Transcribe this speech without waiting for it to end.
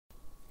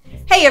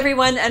Hey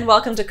everyone, and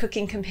welcome to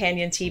Cooking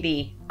Companion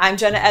TV. I'm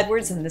Jenna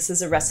Edwards, and this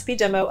is a recipe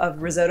demo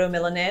of Risotto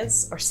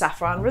Milanese, or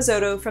Saffron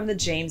Risotto, from the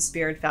James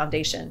Beard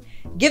Foundation.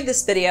 Give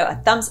this video a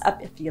thumbs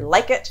up if you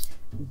like it.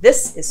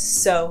 This is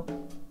so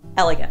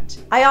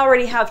elegant. I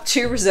already have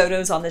 2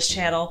 risottos on this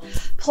channel,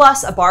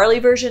 plus a barley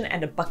version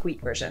and a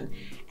buckwheat version.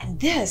 And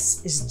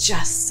this is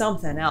just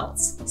something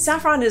else.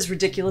 Saffron is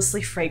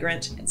ridiculously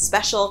fragrant and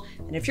special,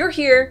 and if you're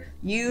here,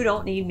 you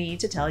don't need me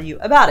to tell you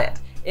about it.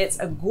 It's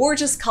a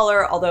gorgeous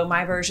color, although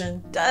my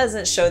version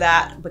doesn't show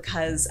that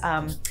because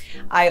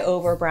I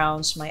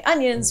over-browned my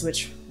onions,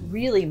 which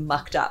really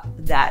mucked up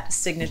that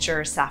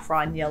signature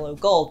saffron yellow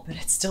gold, but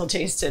it still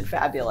tasted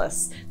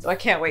fabulous. So I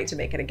can't wait to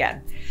make it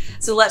again.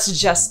 So let's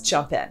just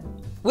jump in.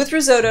 With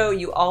risotto,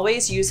 you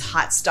always use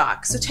hot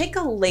stock. So take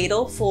a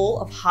ladle full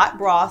of hot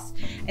broth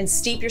and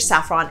steep your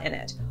saffron in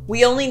it.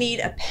 We only need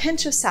a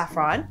pinch of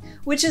saffron,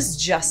 which is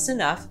just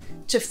enough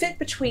to fit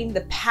between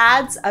the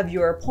pads of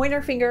your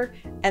pointer finger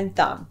and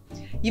thumb.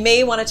 You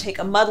may want to take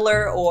a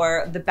muddler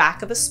or the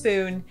back of a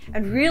spoon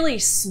and really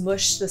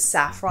smush the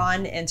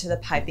saffron into the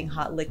piping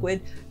hot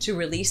liquid to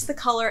release the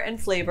color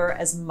and flavor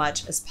as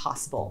much as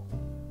possible.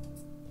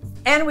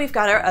 And we've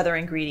got our other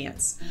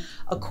ingredients: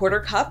 a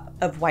 1/4 cup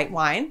of white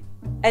wine,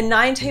 and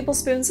 9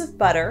 tablespoons of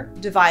butter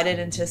divided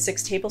into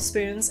 6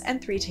 tablespoons and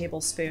 3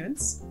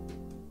 tablespoons,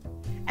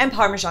 and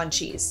Parmesan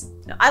cheese.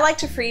 Now, I like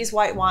to freeze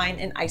white wine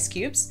in ice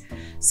cubes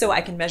so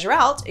I can measure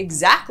out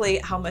exactly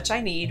how much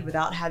I need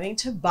without having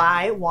to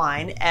buy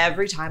wine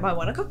every time I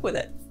want to cook with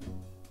it.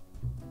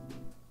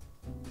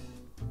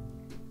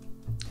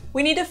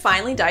 We need to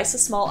finely dice a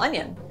small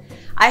onion.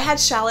 I had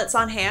shallots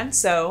on hand,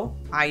 so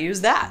I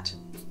used that.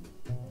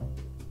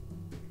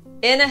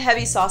 In a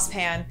heavy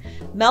saucepan,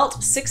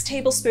 melt 6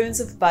 tablespoons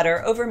of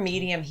butter over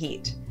medium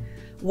heat.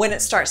 When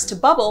it starts to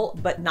bubble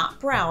but not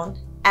brown,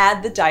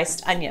 add the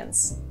diced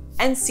onions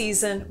and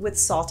season with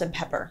salt and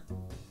pepper.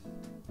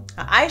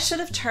 I should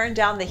have turned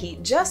down the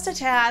heat just a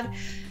tad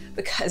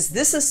because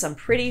this is some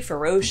pretty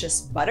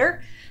ferocious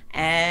butter,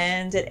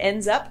 and it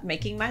ends up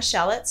making my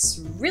shallots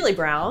really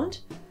browned,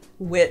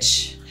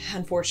 which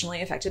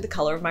unfortunately affected the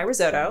color of my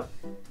risotto.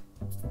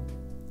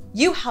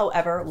 You,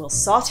 however, will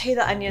saute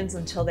the onions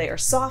until they are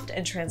soft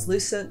and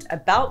translucent,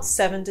 about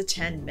 7 to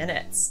 10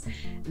 minutes.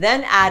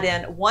 Then add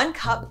in 1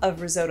 cup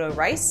of risotto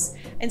rice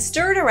and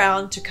stir it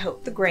around to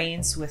coat the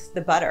grains with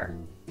the butter.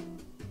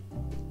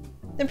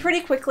 Then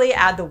pretty quickly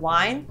add the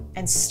wine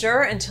and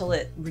stir until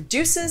it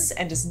reduces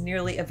and is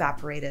nearly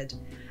evaporated.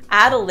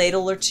 Add a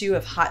ladle or 2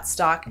 of hot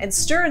stock and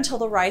stir until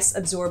the rice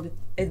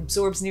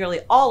absorbs nearly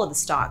all of the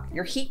stock.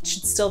 Your heat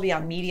should still be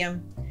on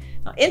medium.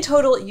 Now, in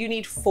total, you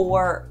need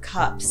 4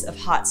 cups of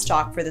hot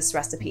stock for this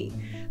recipe.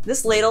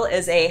 This ladle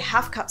is a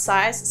 1/2 cup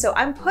size, so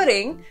I'm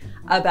putting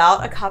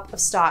about 1 cup of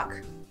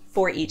stock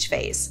for each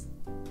phase.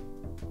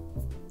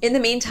 In the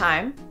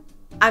meantime,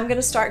 I'm going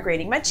to start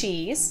grating my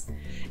cheese.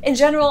 In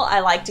general, I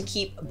like to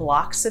keep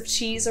blocks of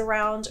cheese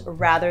around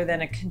rather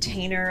than a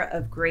container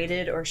of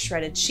grated or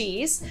shredded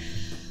cheese,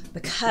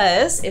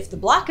 because if the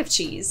block of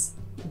cheese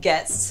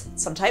gets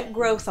some type of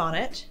growth on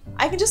it,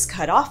 I can just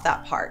cut off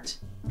that part.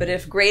 But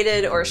if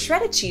grated or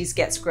shredded cheese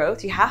gets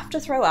growth, you have to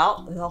throw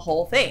out the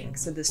whole thing.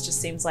 So this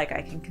just seems like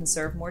I can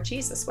conserve more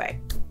cheese this way.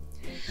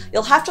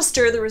 You'll have to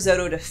stir the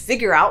risotto to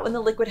figure out when the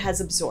liquid has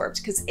absorbed,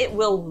 because it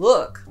will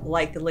look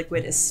like the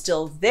liquid is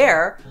still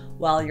there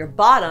while your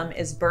bottom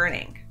is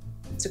burning.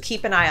 So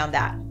keep an eye on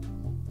that.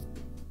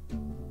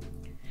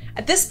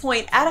 At this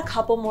point, add a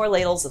couple more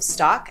ladles of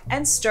stock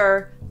and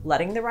stir,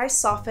 letting the rice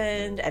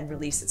soften and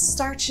release its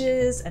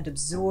starches and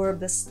absorb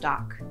the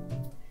stock.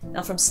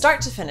 Now, from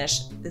start to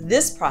finish,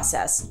 this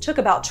process took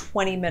about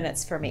 20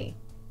 minutes for me.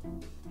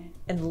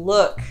 And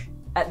look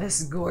at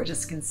this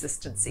gorgeous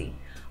consistency.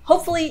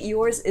 Hopefully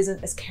yours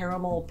isn't as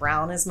caramel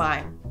brown as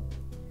mine.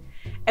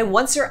 And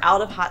once you're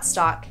out of hot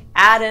stock,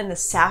 add in the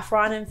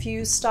saffron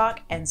infused stock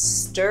and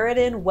stir it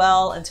in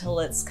well until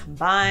it's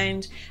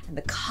combined and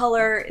the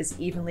color is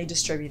evenly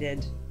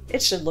distributed.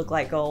 It should look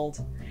like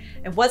gold.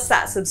 And once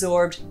that's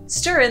absorbed,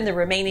 stir in the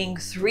remaining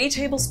 3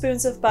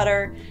 tablespoons of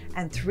butter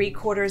and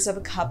 3/4 of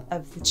a cup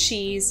of the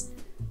cheese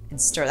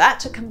and stir that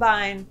to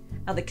combine.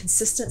 Now, the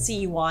consistency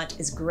you want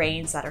is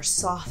grains that are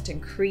soft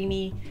and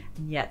creamy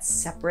and yet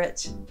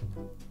separate.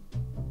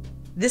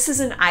 This is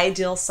an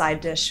ideal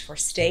side dish for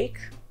steak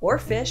or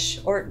fish,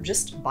 or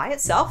just by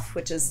itself,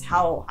 which is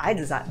how I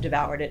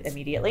devoured it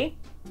immediately.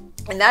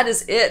 And that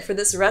is it for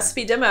this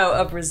recipe demo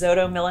of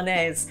Risotto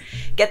Milanese.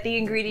 Get the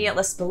ingredient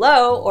list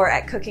below or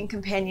at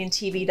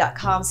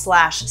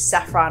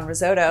cookingcompaniontv.com/saffron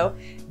risotto.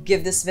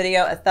 Give this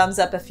video a thumbs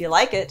up if you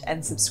like it,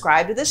 and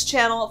subscribe to this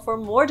channel for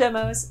more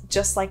demos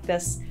just like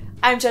this.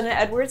 I'm Jenna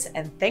Edwards,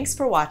 and thanks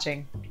for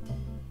watching.